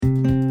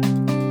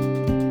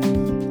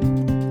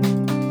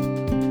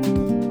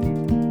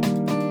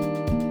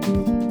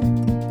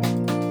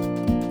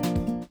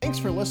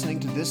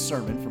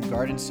sermon from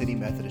Garden City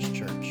Methodist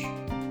Church.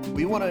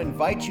 We want to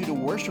invite you to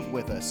worship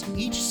with us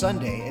each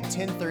Sunday at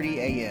 10:30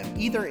 a.m.,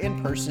 either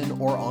in person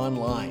or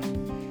online.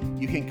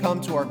 You can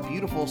come to our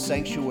beautiful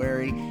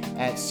sanctuary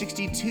at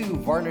 62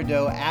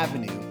 Varnado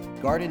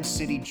Avenue, Garden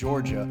City,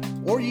 Georgia,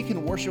 or you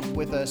can worship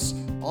with us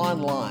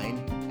online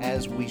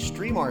as we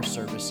stream our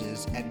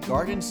services at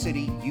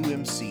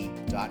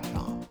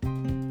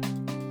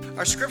gardencityumc.com.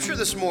 Our scripture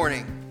this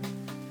morning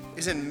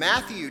is in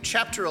Matthew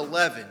chapter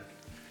 11,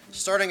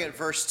 starting at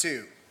verse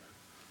 2.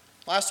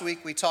 Last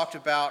week we talked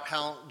about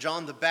how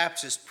John the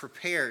Baptist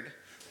prepared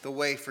the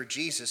way for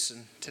Jesus,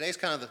 and today's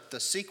kind of the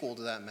sequel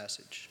to that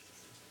message.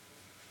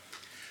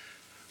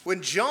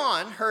 When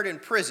John heard in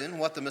prison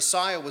what the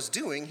Messiah was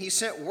doing, he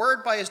sent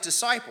word by his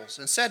disciples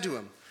and said to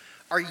him,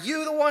 "Are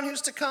you the one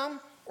who's to come,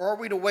 or are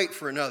we to wait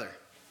for another?"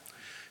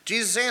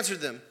 Jesus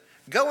answered them,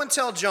 "Go and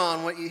tell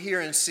John what you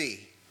hear and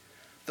see.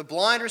 The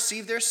blind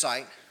receive their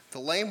sight, the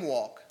lame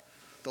walk,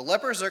 the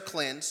lepers are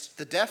cleansed,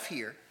 the deaf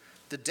hear,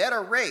 the dead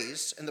are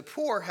raised, and the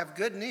poor have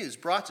good news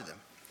brought to them.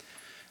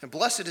 And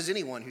blessed is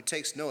anyone who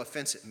takes no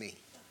offense at me."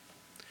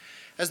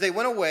 As they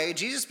went away,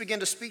 Jesus began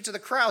to speak to the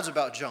crowds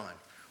about John.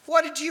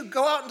 "What did you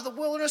go out into the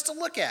wilderness to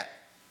look at?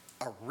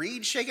 A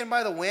reed shaken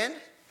by the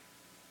wind?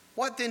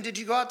 What then did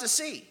you go out to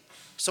see?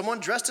 Someone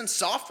dressed in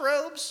soft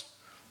robes?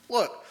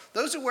 Look,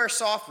 those who wear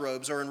soft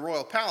robes are in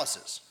royal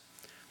palaces.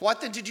 What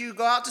then did you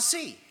go out to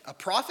see? A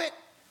prophet?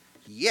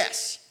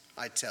 Yes,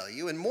 I tell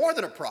you, and more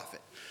than a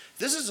prophet.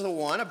 This is the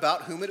one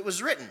about whom it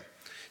was written,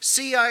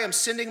 'See, I am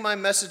sending my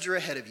messenger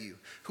ahead of you,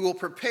 who will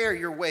prepare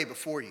your way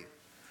before you.'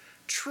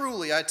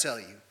 Truly, I tell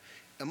you,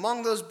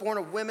 among those born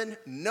of women,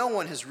 no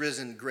one has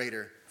risen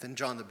greater than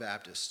John the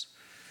Baptist.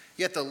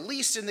 Yet the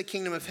least in the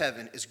kingdom of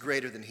heaven is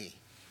greater than he.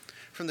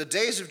 From the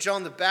days of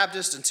John the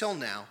Baptist until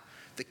now,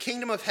 the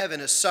kingdom of heaven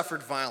has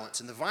suffered violence,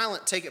 and the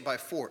violent take it by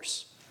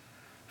force.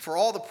 For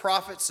all the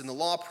prophets and the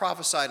law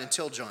prophesied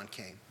until John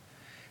came.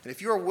 And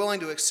if you are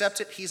willing to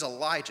accept it, he's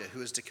Elijah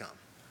who is to come.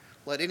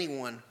 Let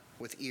anyone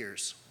with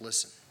ears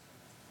listen.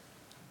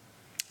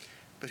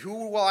 But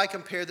who will I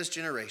compare this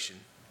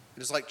generation?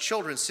 It is like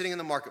children sitting in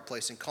the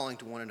marketplace and calling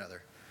to one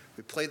another.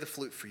 We played the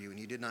flute for you, and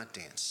you did not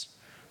dance.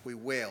 We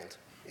wailed,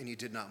 and you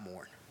did not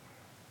mourn.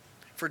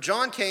 For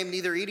John came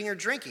neither eating or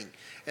drinking,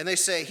 and they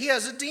say, 'He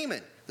has a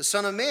demon.' The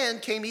Son of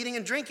Man came eating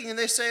and drinking, and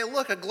they say,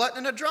 'Look, a glutton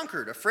and a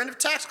drunkard, a friend of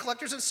tax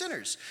collectors and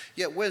sinners.'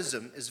 Yet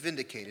wisdom is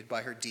vindicated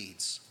by her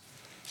deeds."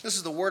 This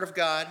is the word of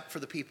God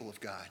for the people of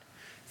God.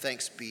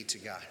 Thanks be to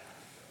God.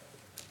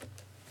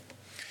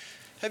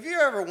 Have you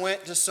ever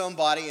went to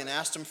somebody and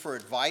asked them for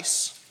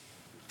advice?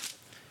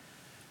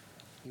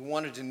 You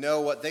wanted to know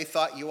what they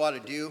thought you ought to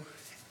do,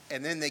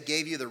 and then they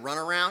gave you the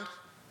runaround?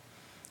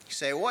 You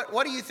say,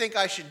 what do you think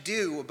I should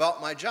do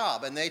about my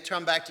job? And they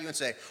come back to you and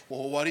say,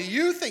 "Well, what do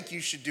you think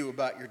you should do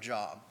about your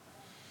job?"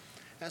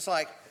 And it's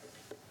like,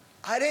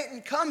 I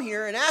didn't come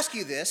here and ask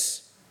you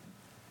this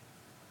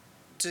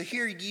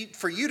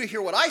for you to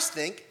hear what I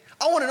think.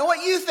 I want to know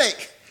what you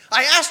think.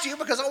 I asked you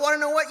because I want to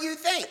know what you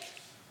think.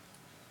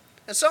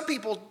 And some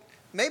people,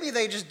 maybe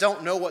they just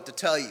don't know what to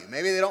tell you.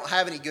 Maybe they don't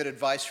have any good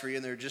advice for you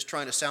and they're just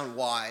trying to sound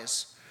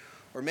wise.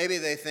 Or maybe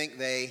they think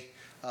I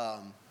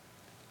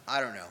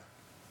don't know.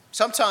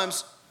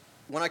 Sometimes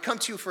when I come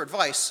to you for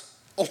advice,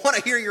 I want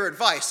to hear your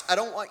advice. I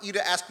don't want you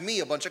to ask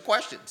me a bunch of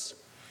questions.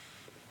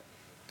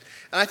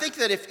 And I think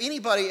that if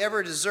anybody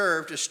ever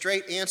deserved a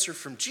straight answer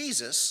from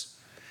Jesus,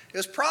 it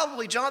was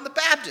probably John the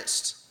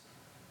Baptist.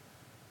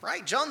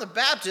 Right? John the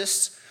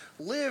Baptist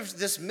lived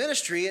this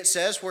ministry, it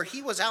says, where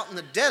he was out in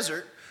the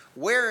desert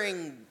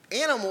wearing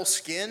animal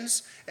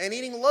skins and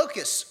eating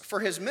locusts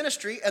for his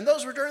ministry, and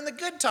those were during the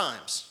good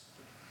times.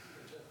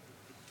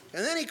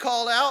 And then he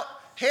called out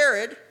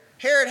Herod.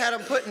 Herod had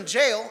him put in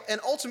jail and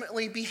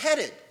ultimately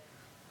beheaded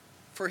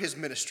for his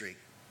ministry.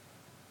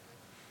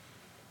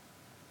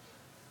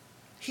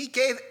 He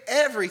gave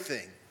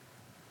everything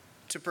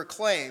to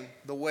proclaim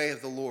the way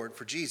of the Lord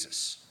for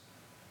Jesus.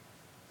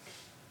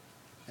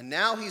 And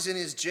now he's in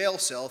his jail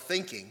cell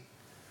thinking,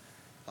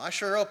 I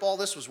sure hope all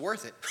this was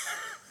worth it.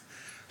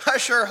 I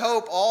sure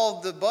hope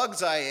all the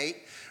bugs I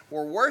ate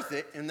were worth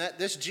it and that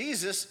this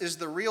Jesus is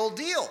the real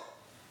deal.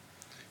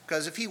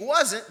 Because if he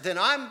wasn't, then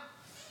I'm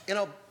in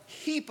a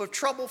heap of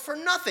trouble for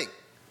nothing.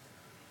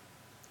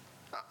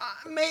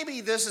 Maybe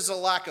this is a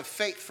lack of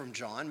faith from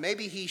John.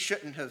 Maybe he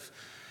shouldn't have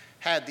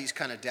had these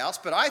kind of doubts,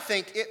 but I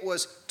think it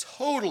was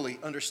totally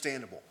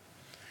understandable.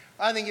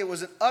 I think it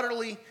was an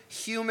utterly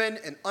human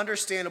and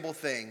understandable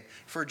thing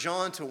for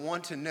John to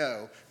want to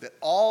know that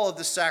all of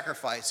the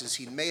sacrifices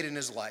he'd made in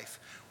his life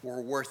were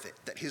worth it,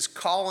 that his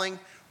calling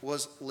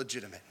was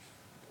legitimate.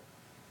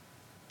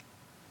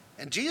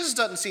 And Jesus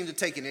doesn't seem to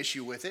take an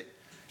issue with it.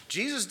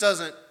 Jesus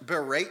doesn't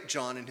berate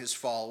John and his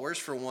followers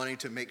for wanting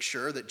to make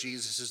sure that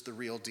Jesus is the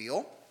real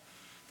deal.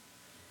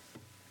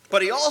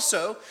 But he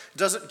also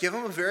doesn't give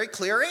them a very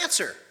clear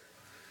answer.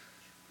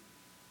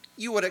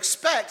 You would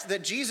expect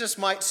that Jesus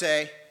might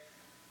say,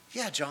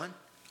 "Yeah, John,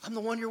 I'm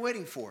the one you're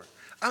waiting for.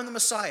 I'm the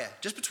Messiah.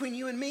 Just between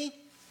you and me,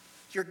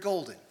 you're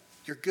golden.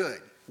 You're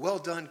good. Well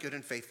done, good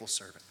and faithful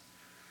servant."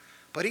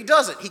 But he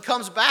doesn't. He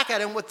comes back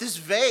at him with this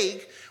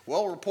vague,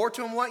 well, report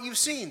to him what you've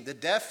seen. The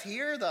deaf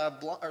hear,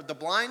 the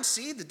blind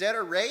see, the dead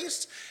are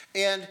raised.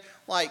 And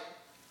like,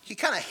 he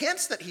kind of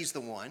hints that he's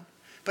the one,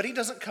 but he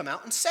doesn't come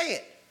out and say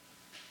it.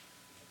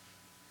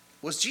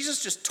 Was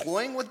Jesus just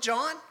toying with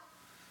John?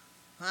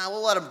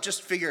 We'll let him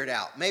just figure it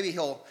out. Maybe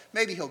he'll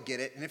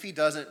get it, and if he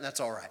doesn't, that's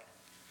all right.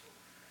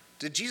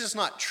 Did Jesus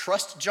not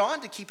trust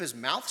John to keep his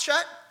mouth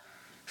shut?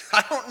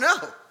 I don't know.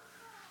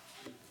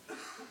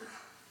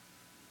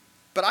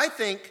 But I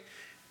think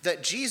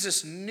that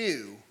Jesus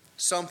knew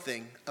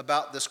something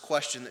about this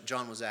question that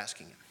John was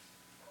asking him.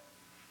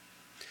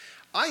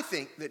 I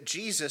think that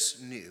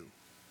Jesus knew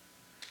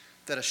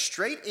that a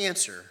straight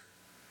answer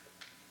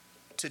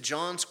to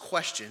John's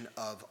question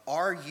of,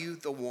 are you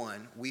the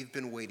one we've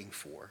been waiting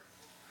for,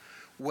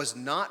 was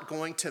not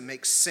going to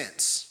make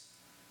sense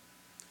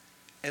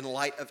in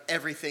light of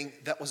everything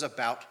that was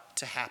about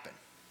to happen.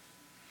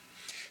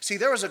 See,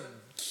 there was a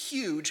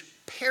huge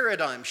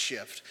paradigm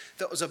shift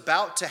that was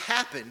about to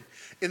happen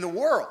in the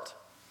world.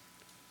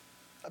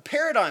 A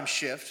paradigm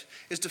shift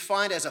is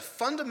defined as a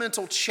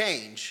fundamental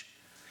change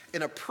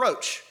in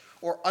approach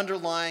or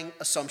underlying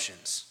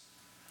assumptions.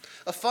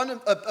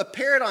 A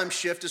paradigm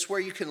shift is where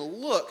you can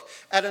look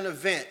at an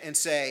event and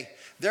say,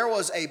 there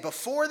was a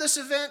before this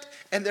event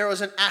and there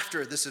was an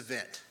after this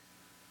event.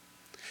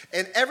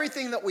 And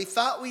everything that we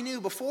thought we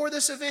knew before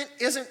this event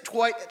isn't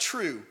quite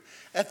true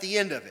at the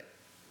end of it.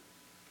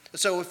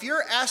 So if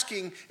you're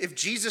asking if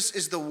Jesus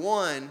is the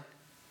one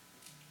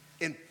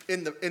in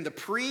the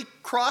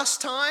pre-cross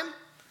time,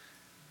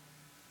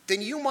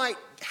 then you might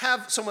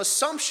have some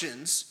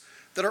assumptions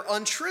that are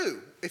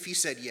untrue if you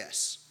said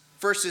yes,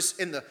 versus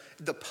in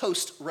the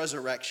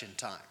post-resurrection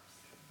time.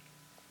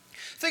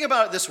 Think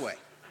about it this way.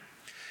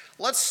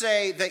 Let's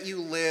say that you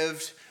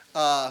lived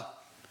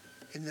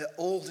in the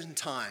olden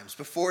times,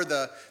 before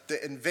the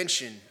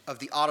invention of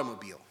the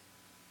automobile,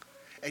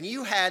 and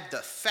you had the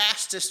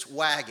fastest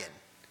wagon,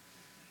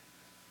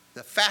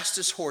 the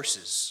fastest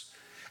horses,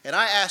 and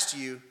I asked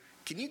you,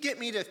 can you get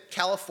me to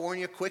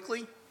California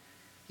quickly?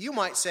 You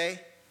might say,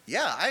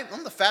 yeah,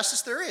 I'm the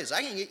fastest there is.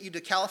 I can get you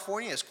to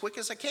California as quick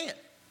as I can.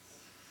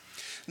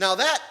 Now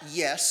that,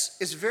 yes,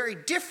 is very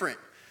different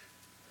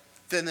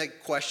than the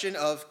question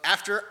of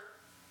after,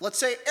 let's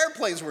say,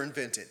 airplanes were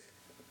invented,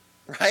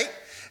 right?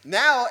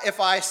 Now, if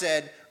I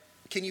said,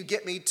 can you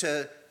get me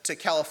to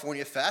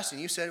California fast?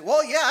 And you said,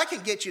 well, yeah, I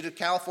can get you to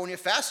California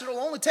fast. It'll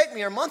only take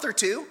me a month or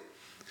two.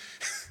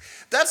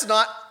 That's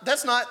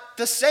not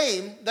the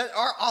same. That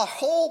our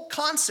whole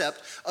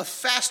concept of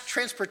fast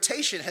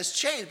transportation has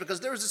changed because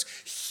there was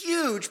this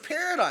huge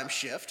paradigm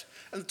shift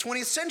in the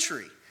 20th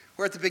century,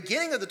 where at the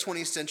beginning of the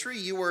 20th century,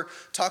 you were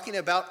talking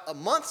about a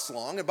month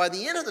long, and by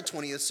the end of the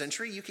 20th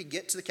century, you could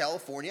get to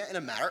California in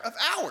a matter of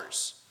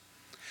hours.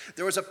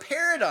 There was a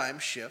paradigm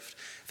shift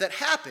that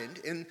happened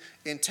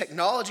in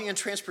technology and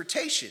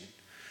transportation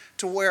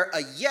to where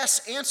a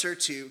yes answer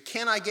to,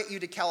 can I get you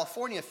to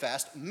California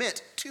fast,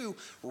 meant two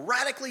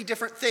radically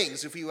different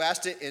things if you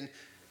asked it in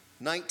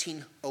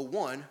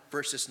 1901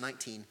 versus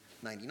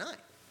 1999,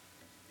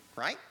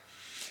 right?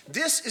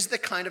 This is the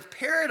kind of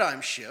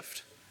paradigm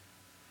shift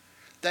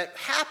that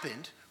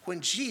happened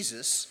when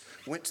Jesus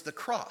went to the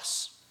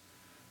cross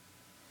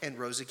and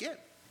rose again.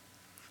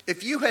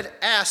 If you had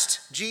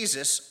asked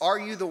Jesus, are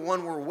you the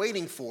one we're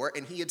waiting for?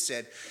 And he had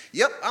said,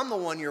 yep, I'm the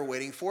one you're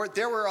waiting for.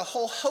 There were a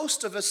whole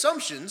host of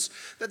assumptions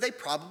that they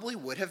probably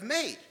would have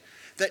made.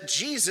 That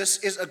Jesus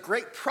is a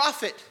great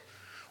prophet,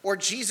 or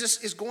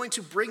Jesus is going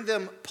to bring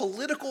them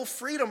political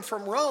freedom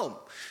from Rome.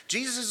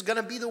 Jesus is going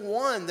to be the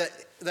one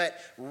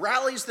that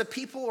rallies the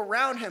people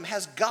around him,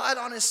 has God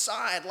on his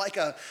side like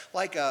a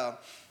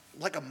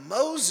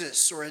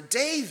Moses or a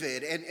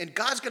David, and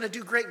God's going to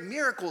do great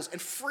miracles and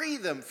free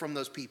them from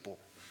those people.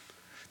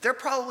 They're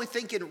probably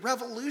thinking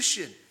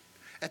revolution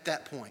at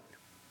that point.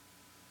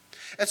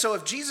 And so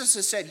if Jesus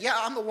has said, yeah,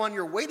 I'm the one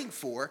you're waiting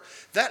for,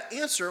 that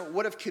answer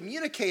would have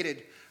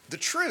communicated the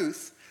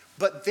truth,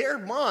 but their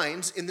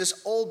minds in this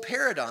old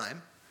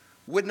paradigm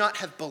would not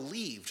have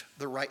believed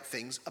the right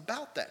things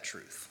about that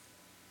truth.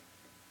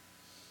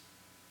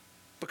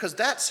 Because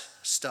that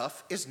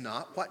stuff is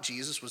not what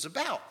Jesus was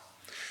about.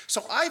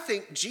 So I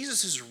think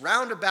Jesus'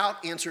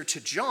 roundabout answer to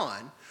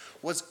John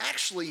was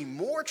actually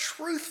more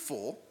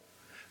truthful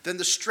than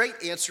the straight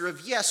answer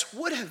of yes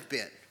would have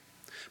been.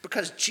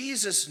 Because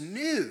Jesus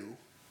knew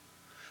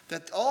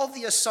that all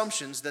the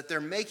assumptions that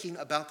they're making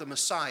about the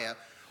Messiah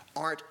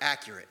aren't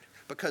accurate.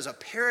 Because a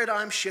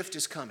paradigm shift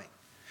is coming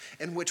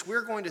in which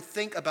we're going to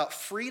think about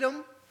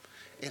freedom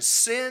and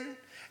sin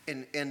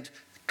and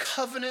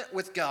covenant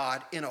with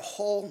God in a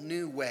whole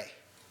new way.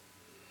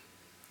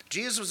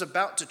 Jesus was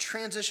about to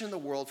transition the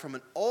world from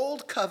an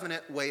old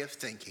covenant way of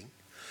thinking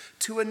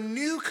to a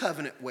new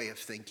covenant way of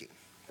thinking.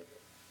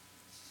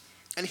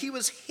 And he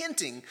was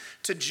hinting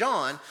to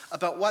John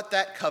about what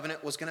that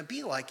covenant was going to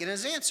be like in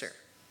his answer.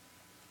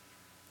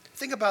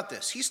 Think about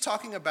this. He's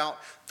talking about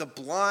the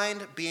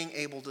blind being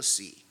able to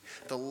see,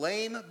 the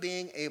lame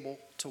being able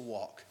to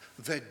walk,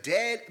 the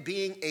dead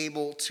being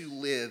able to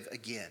live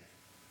again.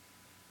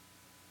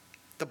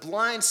 The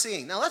blind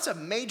seeing. Now that's a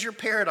major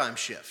paradigm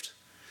shift.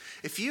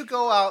 If you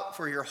go out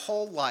for your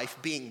whole life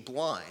being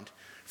blind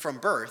from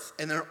birth,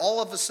 and then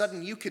all of a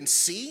sudden you can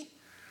see,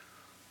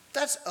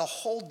 that's a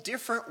whole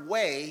different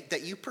way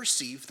that you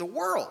perceive the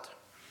world.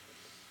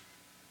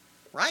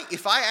 Right?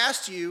 If I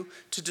asked you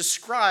to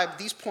describe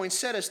these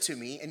poinsettias to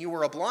me and you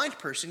were a blind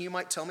person, you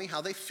might tell me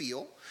how they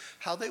feel,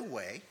 how they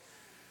weigh.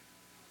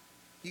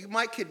 You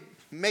could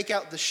make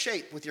out the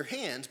shape with your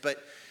hands,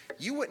 but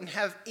you wouldn't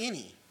have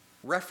any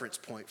reference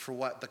point for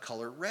what the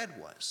color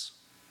red was.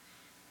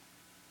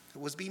 It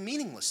would be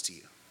meaningless to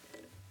you,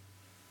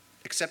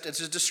 except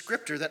as a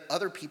descriptor that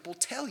other people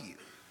tell you.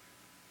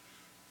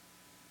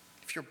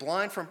 If you're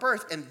blind from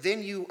birth and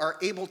then you are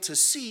able to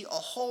see, a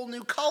whole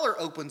new color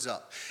opens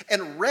up.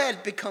 And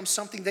red becomes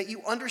something that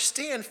you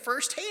understand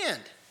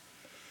firsthand.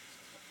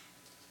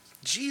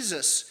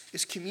 Jesus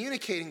is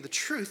communicating the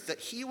truth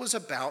that he was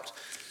about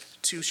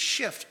to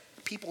shift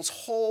people's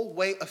whole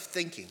way of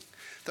thinking,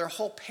 their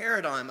whole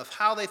paradigm of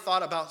how they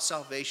thought about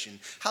salvation,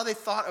 how they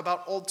thought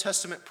about Old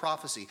Testament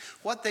prophecy,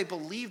 what they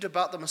believed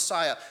about the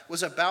Messiah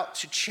was about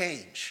to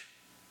change.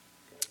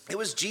 It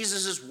was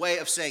Jesus' way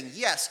of saying,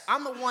 yes,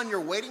 I'm the one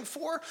you're waiting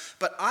for,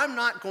 but I'm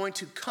not going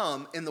to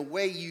come in the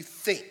way you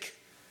think.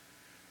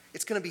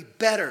 It's going to be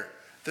better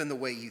than the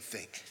way you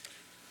think.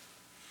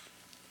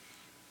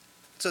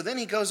 So then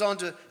he goes on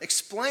to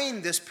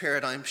explain this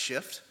paradigm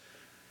shift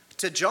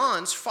to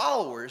John's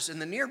followers in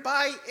the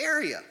nearby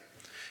area.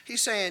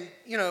 He's saying,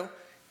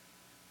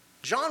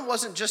 John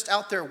wasn't just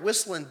out there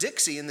whistling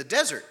Dixie in the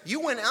desert.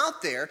 You went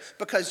out there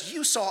because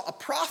you saw a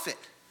prophet.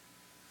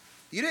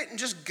 You didn't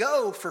just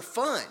go for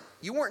fun.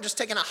 You weren't just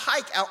taking a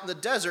hike out in the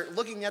desert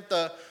looking at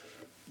the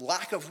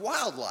lack of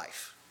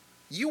wildlife.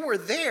 You were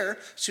there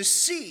to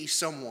see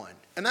someone.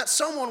 And that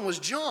someone was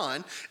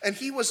John, and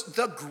he was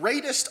the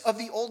greatest of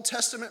the Old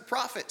Testament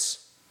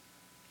prophets.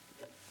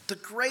 The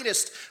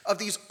greatest of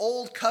these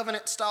old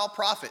covenant style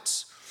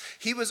prophets.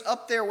 He was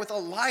up there with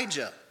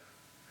Elijah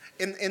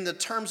in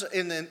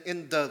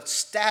the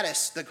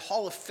status, the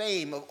hall of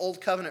fame of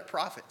old covenant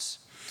prophets.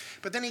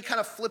 But then he kind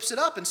of flips it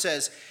up and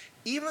says,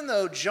 even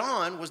though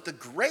John was the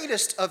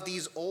greatest of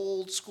these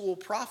old school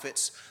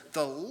prophets,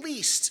 the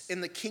least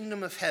in the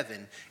kingdom of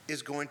heaven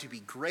is going to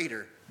be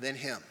greater than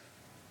him.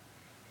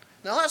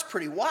 Now that's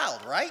pretty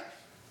wild, right?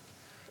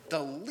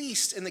 The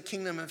least in the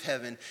kingdom of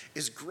heaven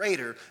is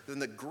greater than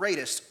the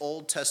greatest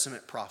Old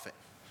Testament prophet.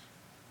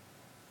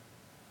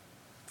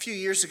 A few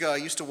years ago, I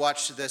used to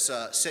watch this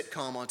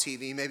sitcom on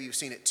TV. Maybe you've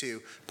seen it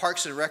too.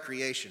 Parks and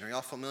Recreation. Are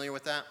y'all familiar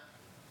with that?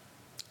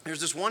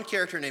 There's this one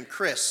character named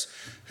Chris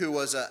who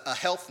was a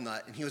health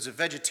nut, and he was a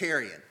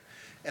vegetarian.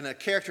 And a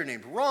character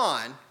named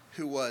Ron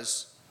who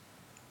was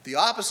the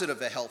opposite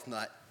of a health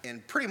nut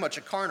and pretty much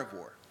a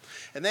carnivore.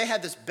 And they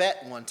had this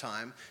bet one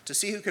time to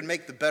see who could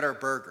make the better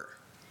burger.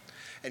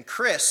 And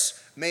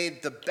Chris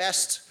made the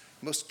best,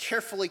 most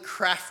carefully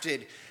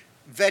crafted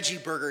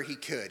veggie burger he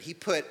could. He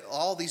put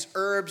all these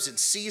herbs and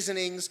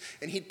seasonings,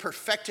 and he'd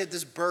perfected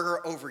this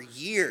burger over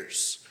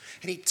years.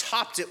 And he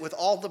topped it with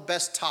all the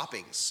best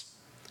toppings.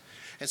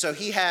 And so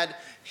he had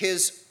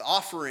his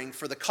offering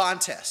for the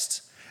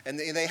contest. And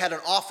they had an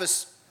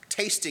office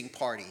tasting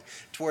party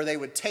to where they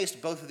would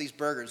taste both of these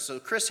burgers. So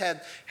Chris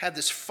had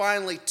this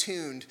finely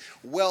tuned,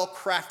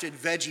 well-crafted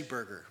veggie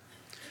burger.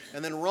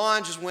 And then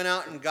Ron just went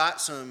out and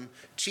got some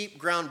cheap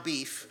ground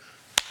beef,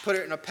 put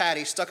it in a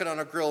patty, stuck it on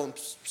a grill, and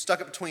stuck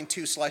it between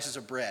two slices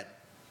of bread.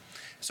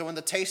 So when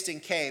the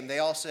tasting came, they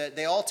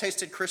all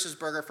tasted Chris's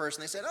burger first,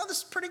 and they said, oh, this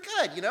is pretty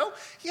good,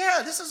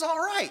 Yeah, this is all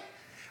right.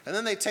 And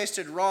then they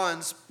tasted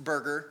Ron's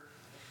burger,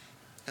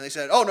 and they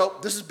said, oh, no,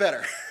 this is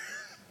better.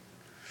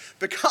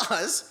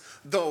 Because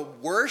the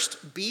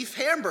worst beef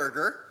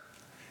hamburger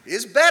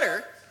is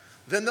better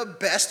than the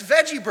best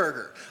veggie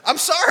burger. I'm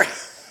sorry.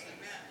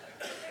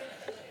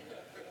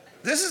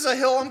 This is a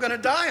hill I'm going to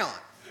die on.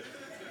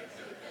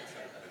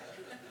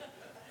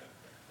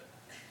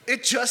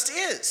 It just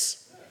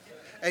is.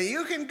 And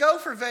you can go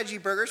for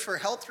veggie burgers for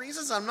health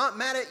reasons. I'm not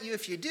mad at you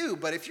if you do.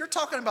 But if you're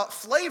talking about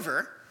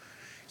flavor,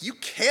 you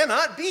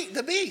cannot beat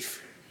the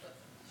beef.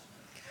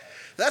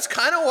 That's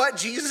kind of what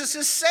Jesus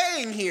is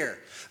saying here.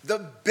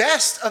 The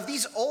best of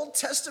these Old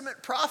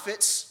Testament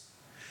prophets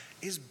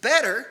is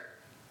better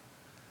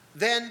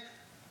than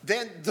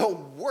the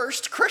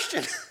worst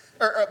Christian.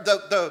 Or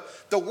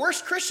the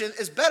worst Christian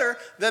is better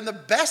than the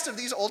best of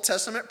these Old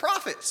Testament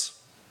prophets.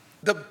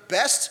 The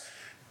best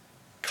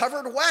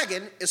covered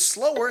wagon is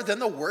slower than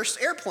the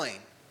worst airplane.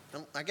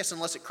 I guess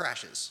unless it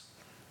crashes.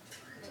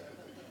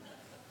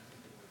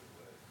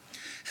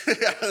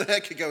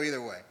 That could go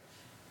either way.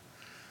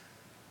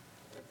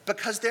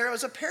 Because there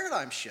was a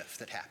paradigm shift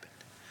that happened.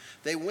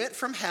 They went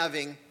from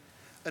having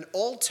an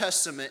Old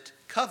Testament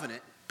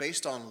covenant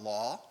based on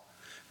law,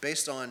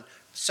 based on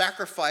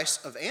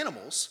sacrifice of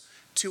animals,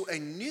 to a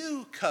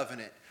new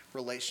covenant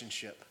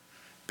relationship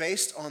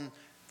based on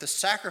the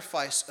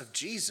sacrifice of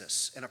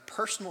Jesus and a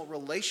personal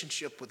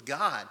relationship with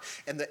God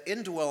and the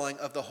indwelling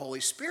of the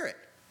Holy Spirit.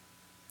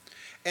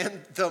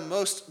 And the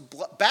most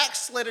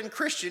backslidden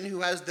Christian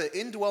who has the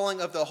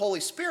indwelling of the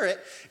Holy Spirit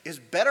is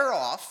better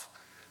off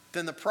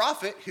than the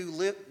prophet who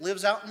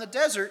lives out in the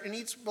desert and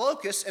eats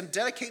locusts and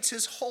dedicates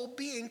his whole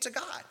being to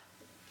God.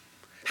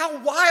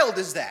 How wild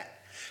is that?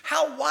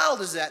 How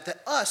wild is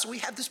that we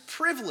have this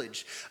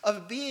privilege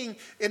of being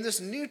in this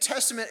New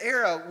Testament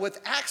era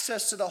with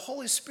access to the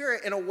Holy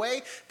Spirit in a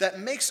way that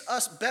makes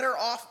us better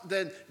off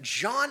than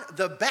John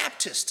the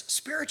Baptist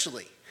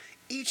spiritually,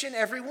 each and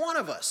every one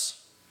of us.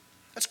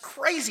 That's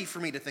crazy for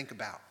me to think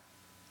about.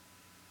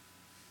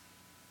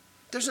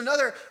 There's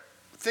another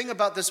thing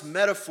about this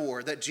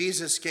metaphor that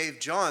Jesus gave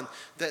John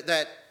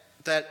that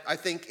I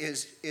think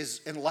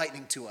is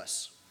enlightening to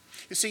us.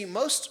 You see,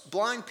 most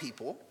blind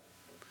people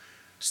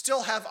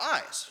still have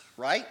eyes,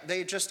 right?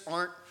 They just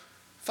aren't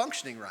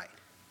functioning right.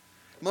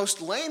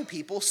 Most lame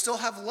people still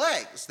have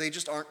legs. They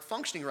just aren't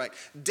functioning right.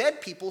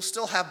 Dead people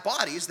still have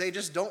bodies. They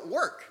just don't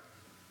work.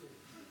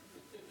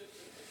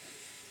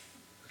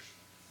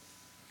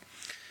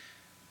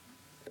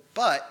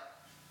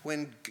 But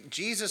when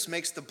Jesus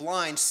makes the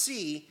blind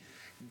see,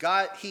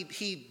 God,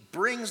 he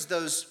brings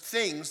those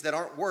things that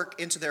aren't work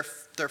into their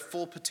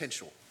full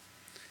potential.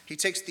 He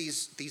takes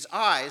these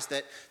eyes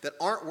that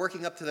aren't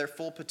working up to their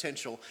full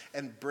potential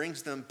and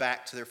brings them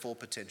back to their full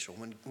potential.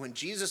 When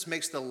Jesus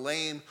makes the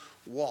lame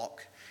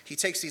walk, he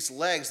takes these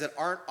legs that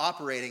aren't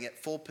operating at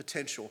full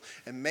potential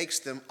and makes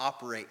them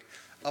operate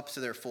up to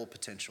their full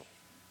potential.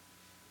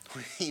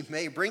 When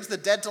he brings the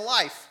dead to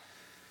life,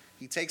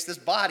 he takes this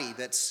body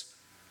that's,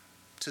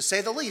 to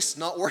say the least,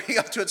 not working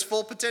up to its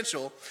full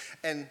potential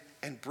and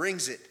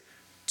brings it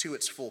to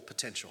its full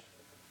potential.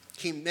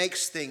 He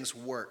makes things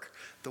work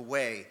the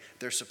way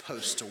they're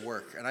supposed to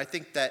work. And I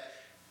think that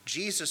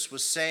Jesus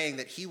was saying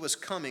that he was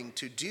coming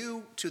to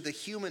do to the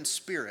human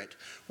spirit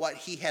what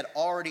he had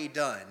already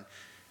done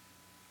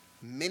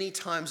many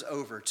times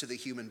over to the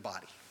human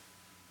body.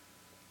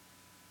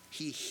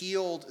 He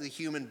healed the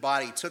human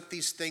body, took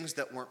these things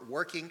that weren't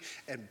working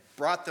and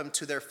brought them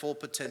to their full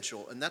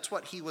potential. And that's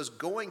what he was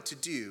going to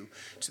do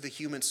to the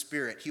human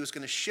spirit. He was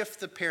going to shift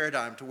the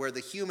paradigm to where the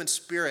human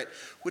spirit,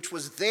 which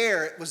was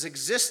there, it was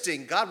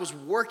existing. God was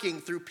working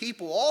through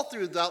people all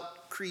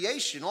throughout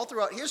creation, all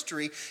throughout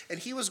history, and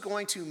he was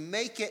going to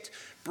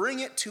bring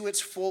it to its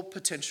full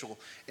potential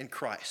in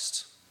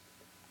Christ.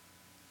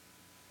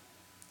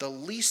 The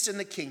least in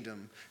the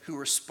kingdom who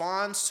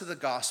responds to the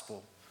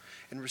gospel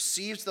and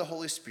receives the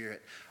Holy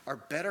Spirit are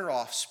better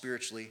off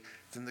spiritually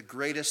than the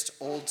greatest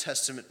Old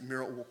Testament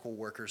miracle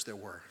workers there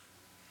were.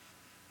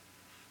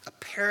 A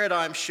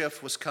paradigm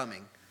shift was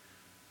coming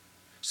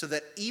so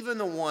that even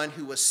the one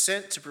who was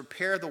sent to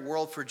prepare the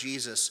world for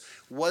Jesus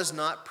was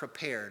not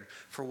prepared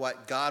for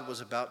what God was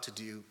about to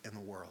do in the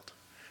world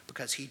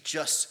because he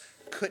just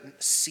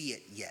couldn't see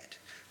it yet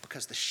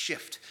because the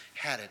shift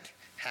hadn't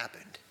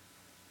happened.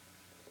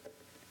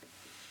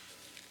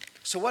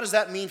 So what does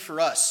that mean for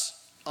us?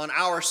 On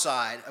our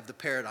side of the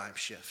paradigm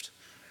shift.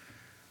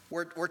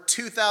 We're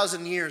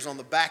 2,000 years on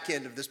the back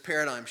end of this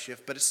paradigm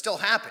shift, but it still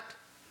happened.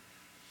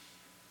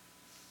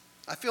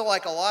 I feel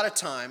like a lot of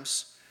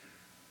times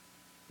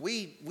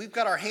we've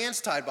got our hands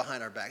tied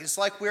behind our back. It's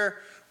like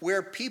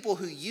we're people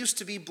who used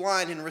to be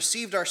blind and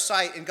received our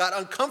sight and got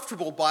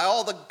uncomfortable by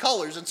all the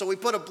colors, and so we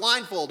put a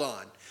blindfold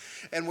on.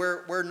 And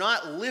we're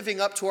not living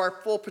up to our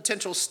full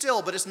potential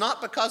still, but it's not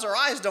because our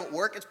eyes don't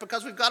work, it's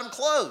because we've got them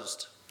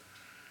closed.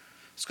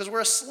 It's because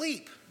we're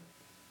asleep.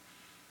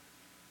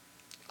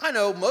 I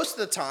know most of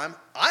the time,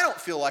 I don't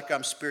feel like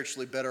I'm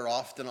spiritually better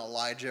off than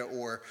Elijah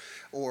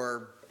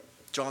or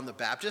John the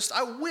Baptist.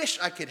 I wish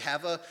I could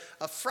have a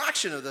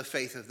fraction of the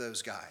faith of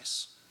those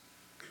guys.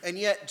 And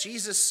yet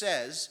Jesus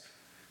says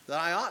that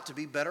I ought to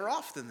be better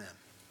off than them.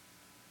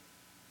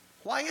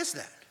 Why is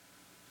that?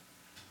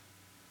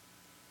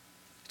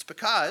 It's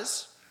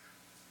because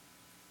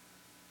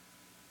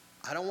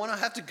I don't want to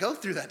have to go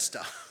through that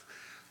stuff.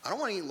 I don't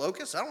want to eat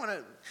locusts. I don't want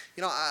to,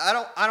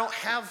 I don't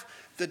have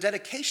the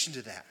dedication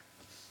to that.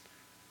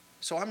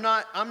 So I'm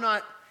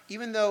not,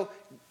 even though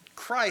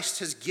Christ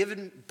has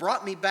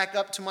brought me back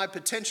up to my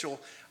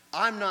potential,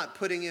 I'm not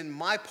putting in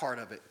my part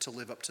of it to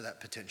live up to that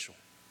potential.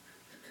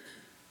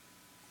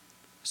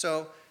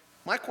 So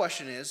my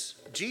question is,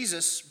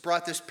 Jesus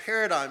brought this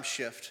paradigm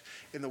shift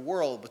in the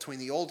world between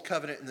the old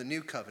covenant and the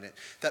new covenant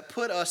that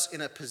put us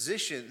in a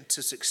position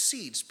to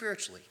succeed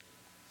spiritually.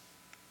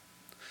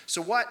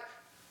 So what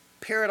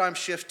paradigm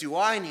shift do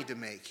I need to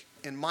make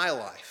in my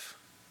life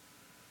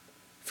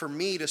for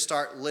me to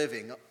start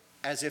living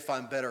as if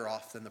I'm better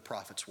off than the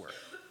prophets were?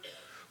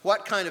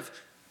 What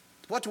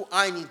do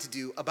I need to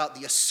do about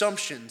the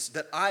assumptions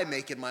that I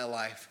make in my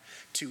life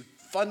to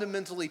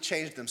fundamentally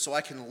change them so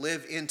I can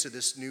live into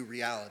this new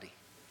reality?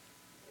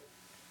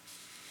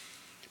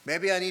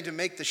 Maybe I need to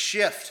make the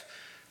shift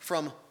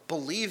from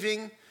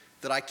believing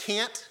that I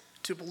can't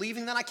to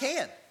believing that I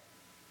can.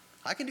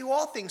 I can do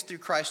all things through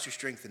Christ who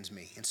strengthens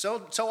me. And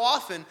so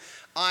often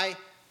I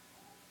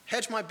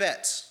hedge my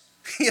bets.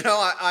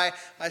 I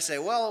say,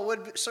 well,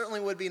 certainly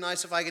would be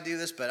nice if I could do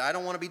this, but I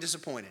don't want to be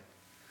disappointed.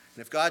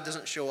 And if God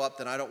doesn't show up,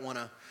 then I don't want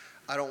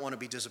to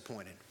be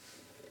disappointed.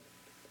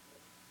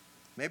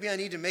 Maybe I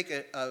need to make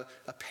a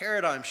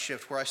paradigm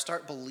shift where I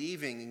start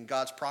believing in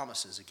God's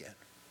promises again.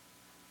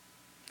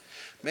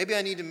 Maybe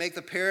I need to make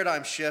the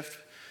paradigm shift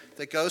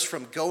that goes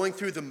from going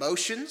through the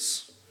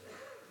motions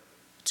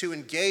to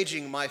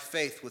engaging my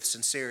faith with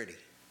sincerity.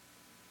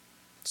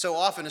 So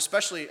often,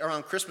 especially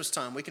around Christmas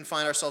time, we can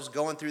find ourselves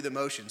going through the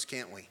motions,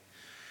 can't we?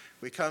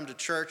 We come to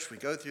church, we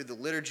go through the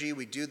liturgy,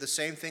 we do the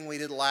same thing we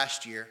did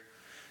last year,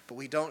 but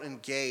we don't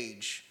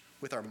engage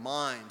with our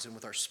minds and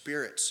with our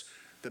spirits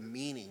the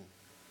meaning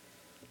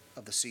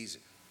of the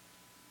season.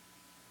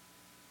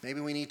 Maybe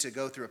we need to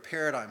go through a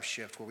paradigm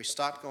shift where we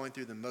stop going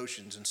through the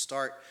motions and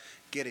start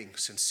getting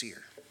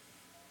sincere.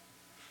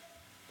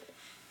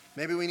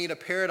 Maybe we need a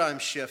paradigm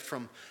shift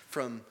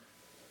from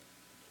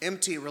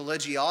empty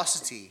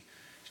religiosity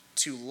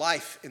to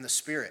life in the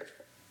Spirit,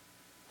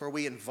 where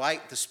we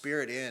invite the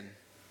Spirit in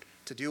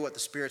to do what the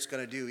Spirit's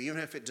going to do, even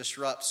if it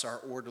disrupts our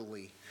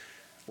orderly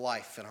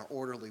life and our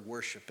orderly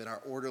worship and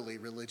our orderly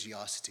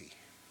religiosity.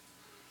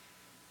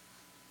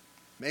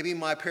 Maybe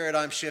my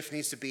paradigm shift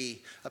needs to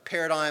be a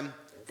paradigm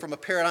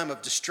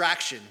of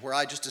distraction, where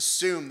I just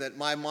assume that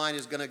my mind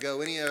is going to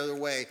go any other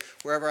way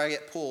wherever I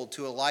get pulled,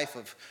 to a life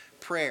of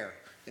prayer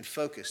and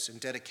focus and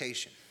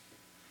dedication.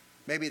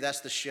 Maybe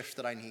that's the shift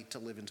that I need to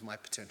live into my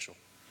potential.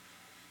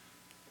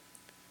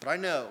 But I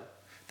know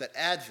that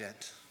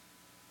Advent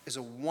is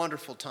a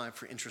wonderful time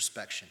for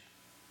introspection.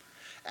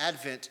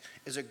 Advent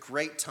is a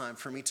great time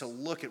for me to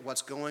look at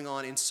what's going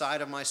on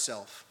inside of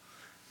myself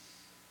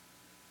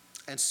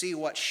and see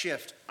what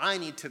shift I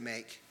need to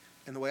make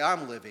in the way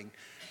I'm living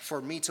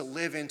for me to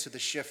live into the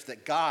shift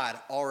that God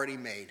already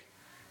made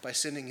by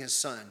sending his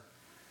Son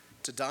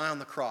to die on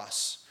the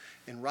cross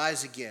and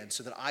rise again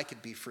so that I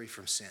could be free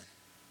from sin.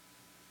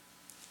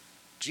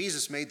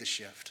 Jesus made the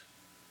shift.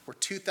 We're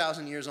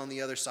 2,000 years on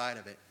the other side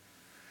of it.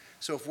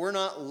 So if we're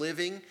not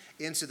living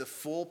into the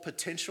full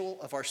potential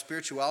of our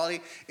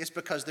spirituality, it's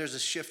because there's a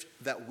shift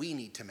that we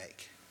need to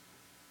make.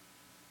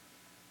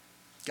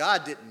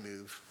 God didn't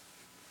move.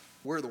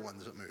 We're the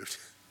ones that moved.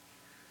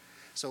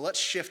 So let's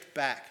shift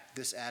back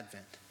this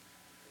Advent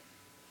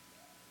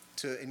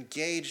to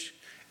engage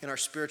in our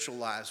spiritual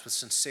lives with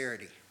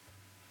sincerity.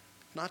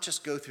 Not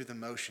just go through the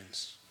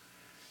motions,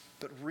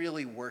 but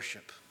really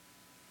worship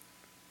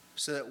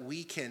so that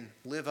we can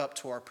live up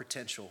to our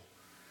potential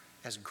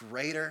as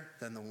greater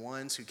than the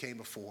ones who came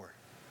before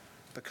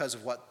because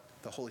of what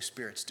the Holy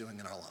Spirit's doing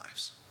in our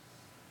lives.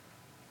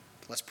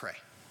 Let's pray.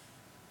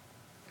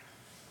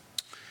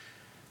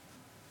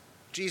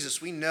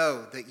 Jesus, we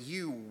know that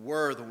you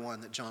were the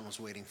one that John was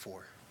waiting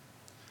for.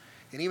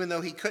 And even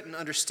though he couldn't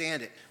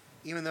understand it,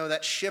 even though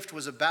that shift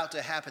was about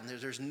to happen,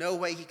 there's no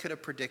way he could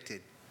have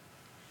predicted,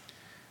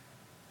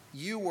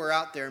 you were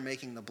out there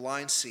making the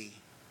blind see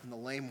and the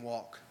lame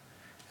walk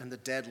and the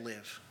dead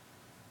live,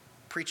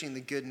 preaching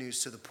the good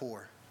news to the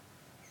poor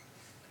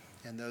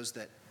and those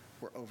that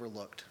were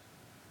overlooked.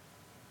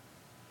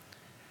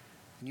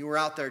 And you were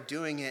out there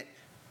doing it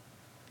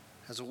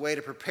as a way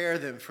to prepare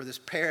them for this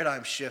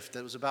paradigm shift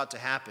that was about to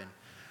happen,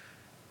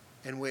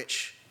 in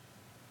which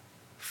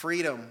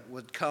freedom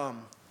would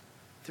come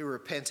through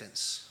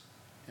repentance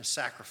and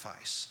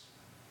sacrifice.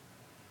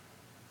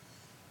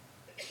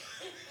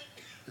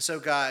 And so,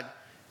 God,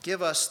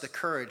 give us the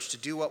courage to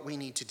do what we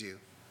need to do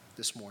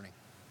this morning,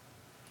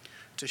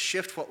 to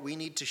shift what we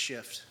need to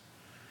shift,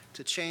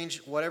 to change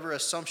whatever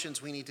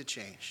assumptions we need to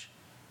change,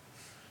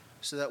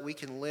 so that we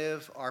can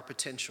live our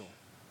potential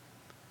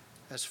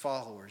as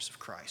followers of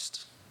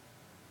Christ.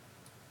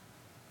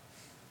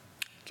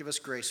 Give us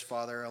grace,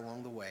 Father,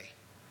 along the way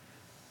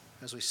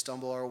as we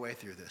stumble our way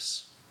through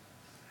this.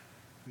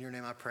 In your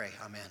name I pray,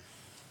 amen.